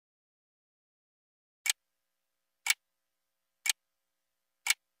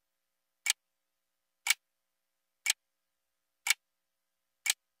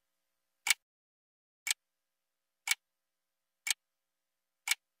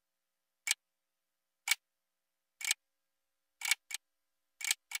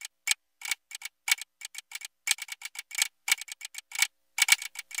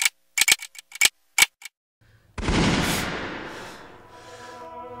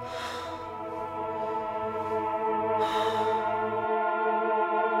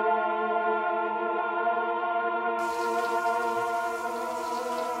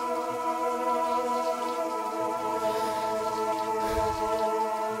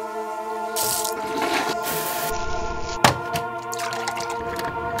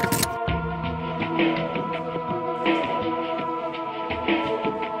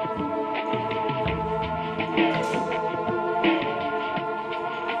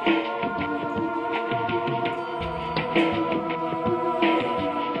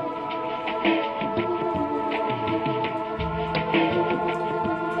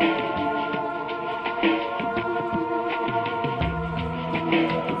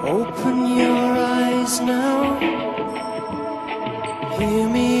Open your eyes now, hear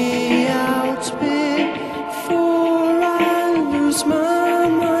me out before I lose my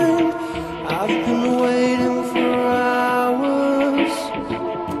mind. I've been waiting for hours,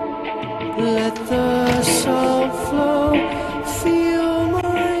 let the salt flow, feel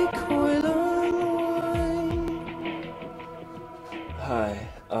my coil unwind. Hi,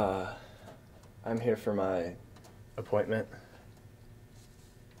 I'm here for my appointment.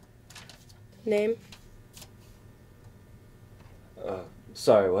 Name?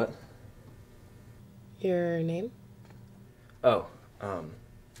 Sorry, what? Your name? Oh,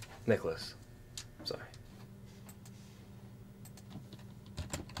 Nicholas. Sorry.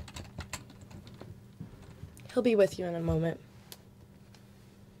 He'll be with you in a moment.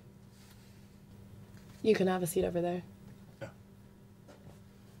 You can have a seat over there. Yeah.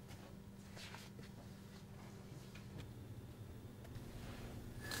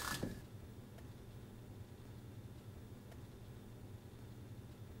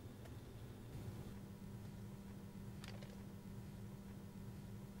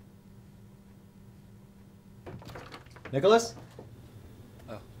 Nicholas?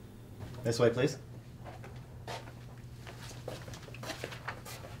 Oh. This way, please.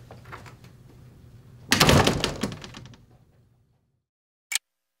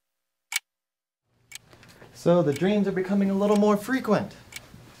 So the dreams are becoming a little more frequent.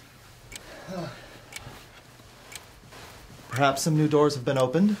 Perhaps some new doors have been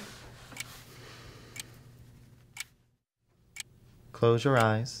opened. Close your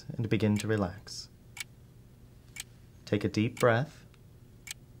eyes and begin to relax. Take a deep breath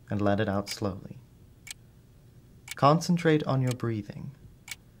and let it out slowly. Concentrate on your breathing.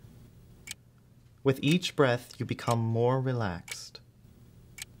 With each breath, you become more relaxed.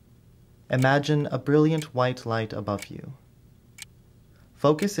 Imagine a brilliant white light above you.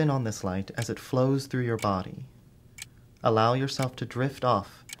 Focus in on this light as it flows through your body. Allow yourself to drift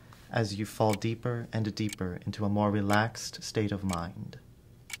off as you fall deeper and deeper into a more relaxed state of mind.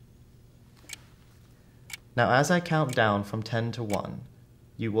 Now, as I count down from 10 to 1,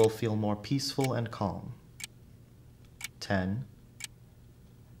 you will feel more peaceful and calm. 10,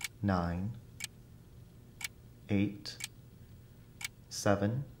 9, 8,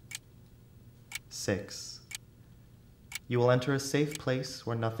 7, 6. You will enter a safe place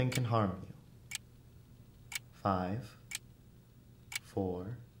where nothing can harm you. 5,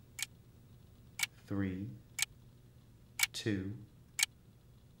 4, 3, 2.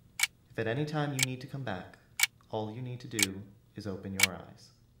 If at any time you need to come back, all you need to do is open your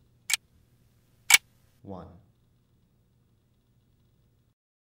eyes. 1.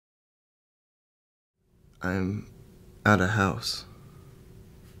 I'm at a house.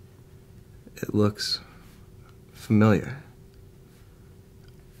 It looks familiar.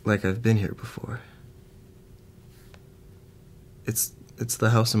 Like I've been here before. It's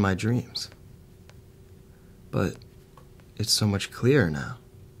the house in my dreams. But it's so much clearer now.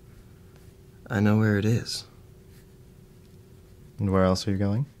 I know where it is. And where else are you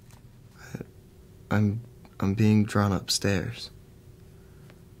going? I'm being drawn upstairs.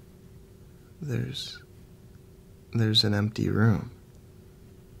 There's an empty room.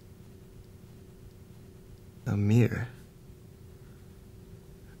 A mirror.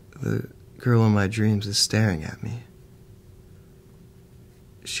 The girl in my dreams is staring at me.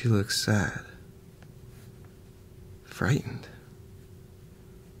 She looks sad. Frightened.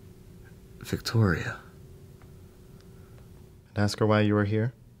 Victoria. And ask her why you were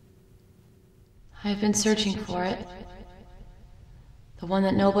here? I've been searching for it. The one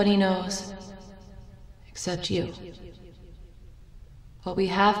that nobody knows. Except you. What we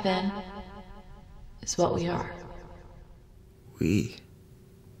have been is what we are. We.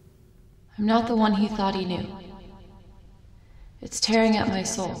 I'm not the one he thought he knew. It's tearing at my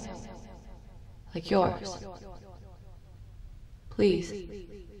soul. Like yours. Please.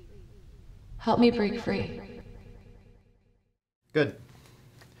 Help me break free. Good.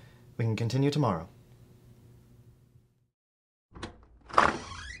 We can continue tomorrow.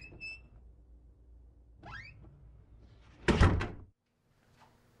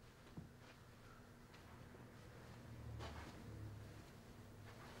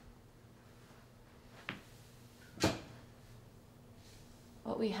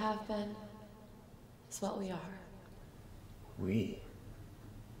 What we have been is what we are. We.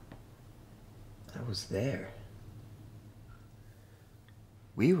 I was there.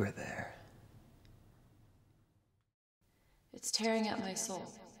 We were there. It's tearing at my soul.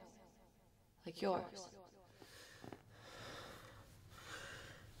 Like yours.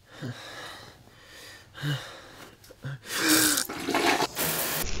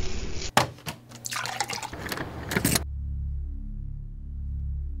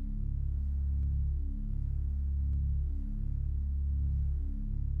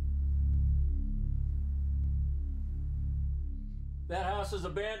 That house is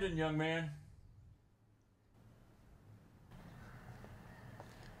abandoned, young man.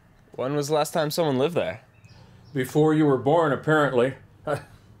 When was the last time someone lived there? Before you were born, apparently.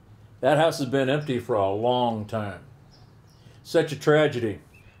 That house has been empty for a long time. Such a tragedy.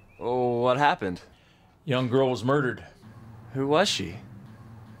 Oh, what happened? Young girl was murdered. Who was she?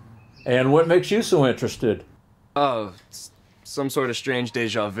 And what makes you so interested? Oh, some sort of strange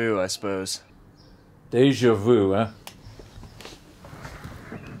deja vu, I suppose. Deja vu, huh?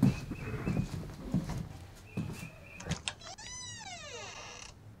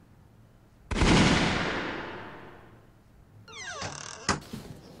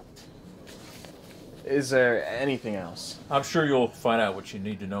 Is there anything else? I'm sure you'll find out what you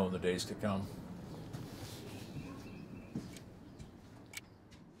need to know in the days to come.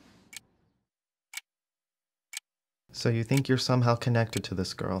 So you think you're somehow connected to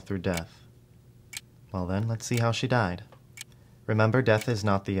this girl through death? Well then, let's see how she died. Remember, death is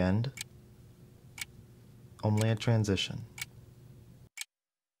not the end, only a transition.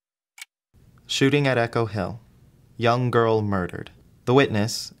 Shooting at Echo Hill. Young girl murdered. The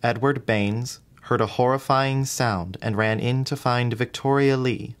witness, Edward Baines, heard a horrifying sound and ran in to find Victoria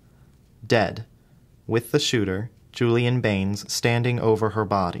Lee, dead, with the shooter, Julian Baines, standing over her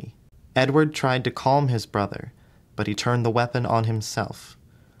body. Edward tried to calm his brother, but he turned the weapon on himself.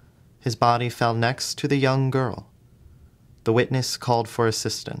 His body fell next to the young girl. The witness called for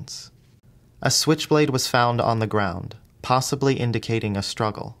assistance. A switchblade was found on the ground, possibly indicating a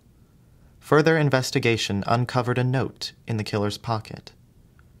struggle. Further investigation uncovered a note in the killer's pocket.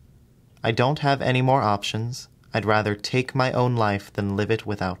 I don't have any more options. I'd rather take my own life than live it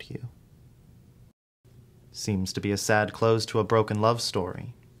without you. Seems to be a sad close to a broken love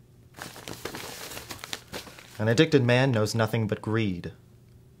story. An addicted man knows nothing but greed.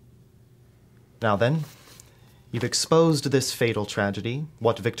 Now then, you've exposed this fatal tragedy,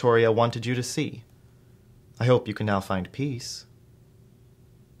 what Victoria wanted you to see. I hope you can now find peace.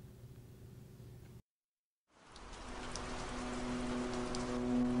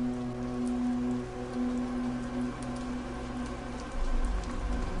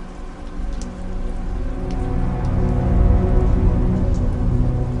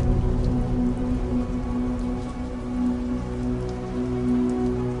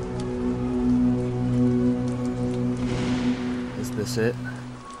 Is this it?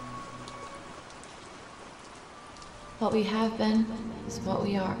 What we have been is what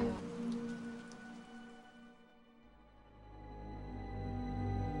we are.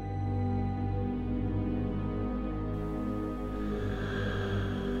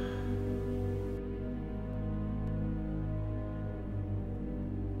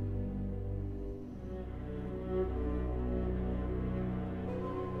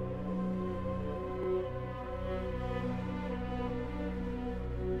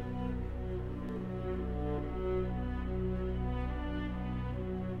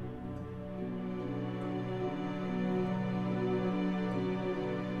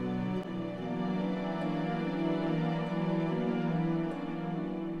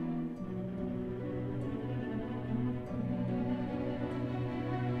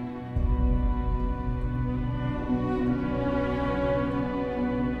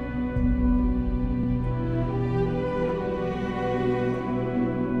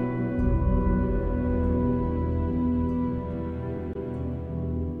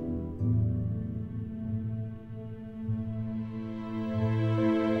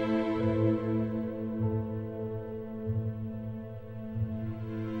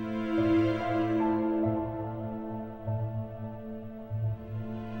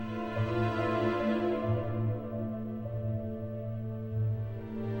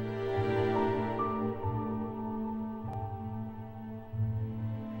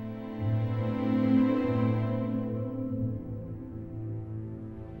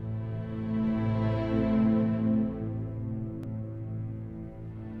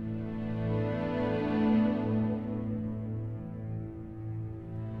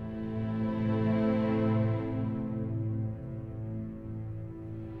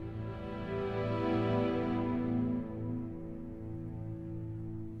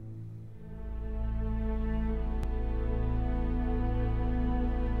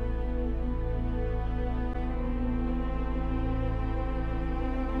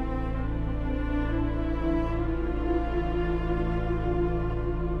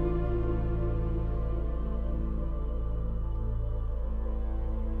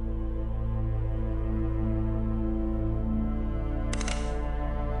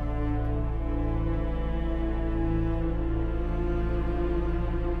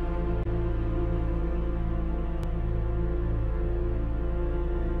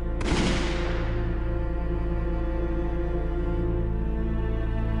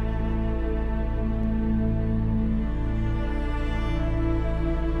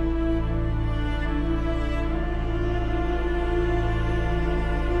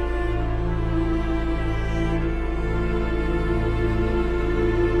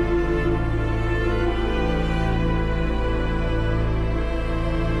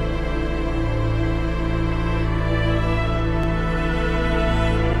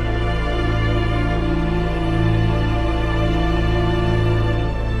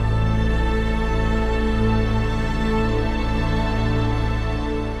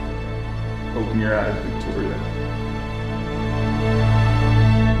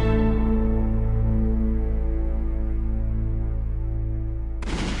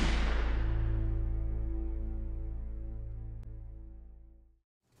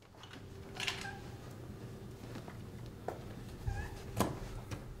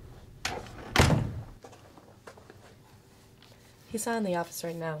 He's not in the office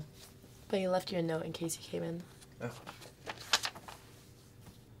right now, but he left you a note in case you came in. Oh.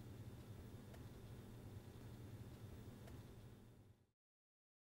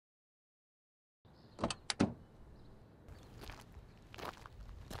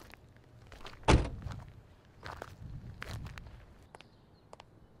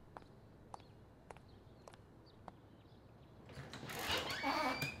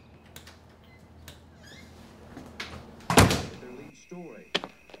 Story,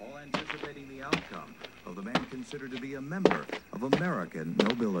 all anticipating the outcome of the man considered to be a member of American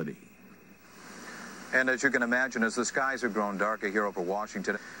nobility. And as you can imagine, as the skies have grown darker here over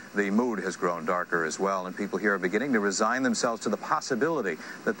Washington, the mood has grown darker as well, and people here are beginning to resign themselves to the possibility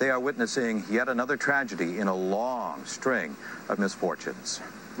that they are witnessing yet another tragedy in a long string of misfortunes.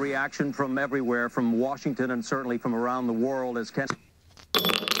 Reaction from everywhere, from Washington and certainly from around the world, as Ken...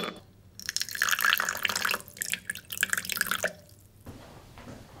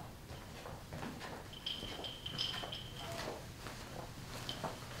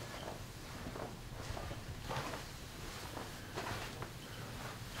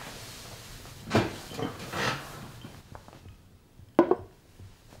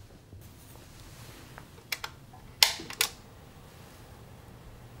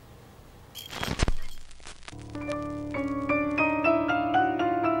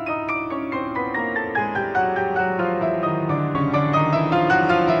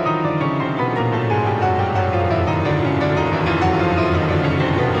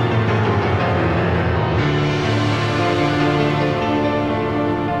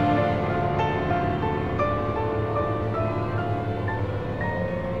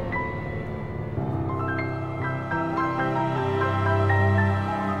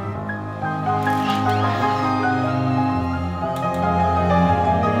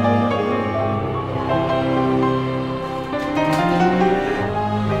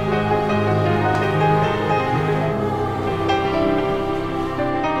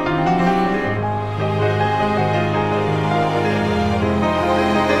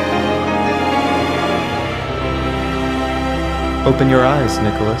 Open your eyes,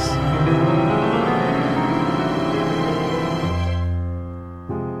 Nicholas.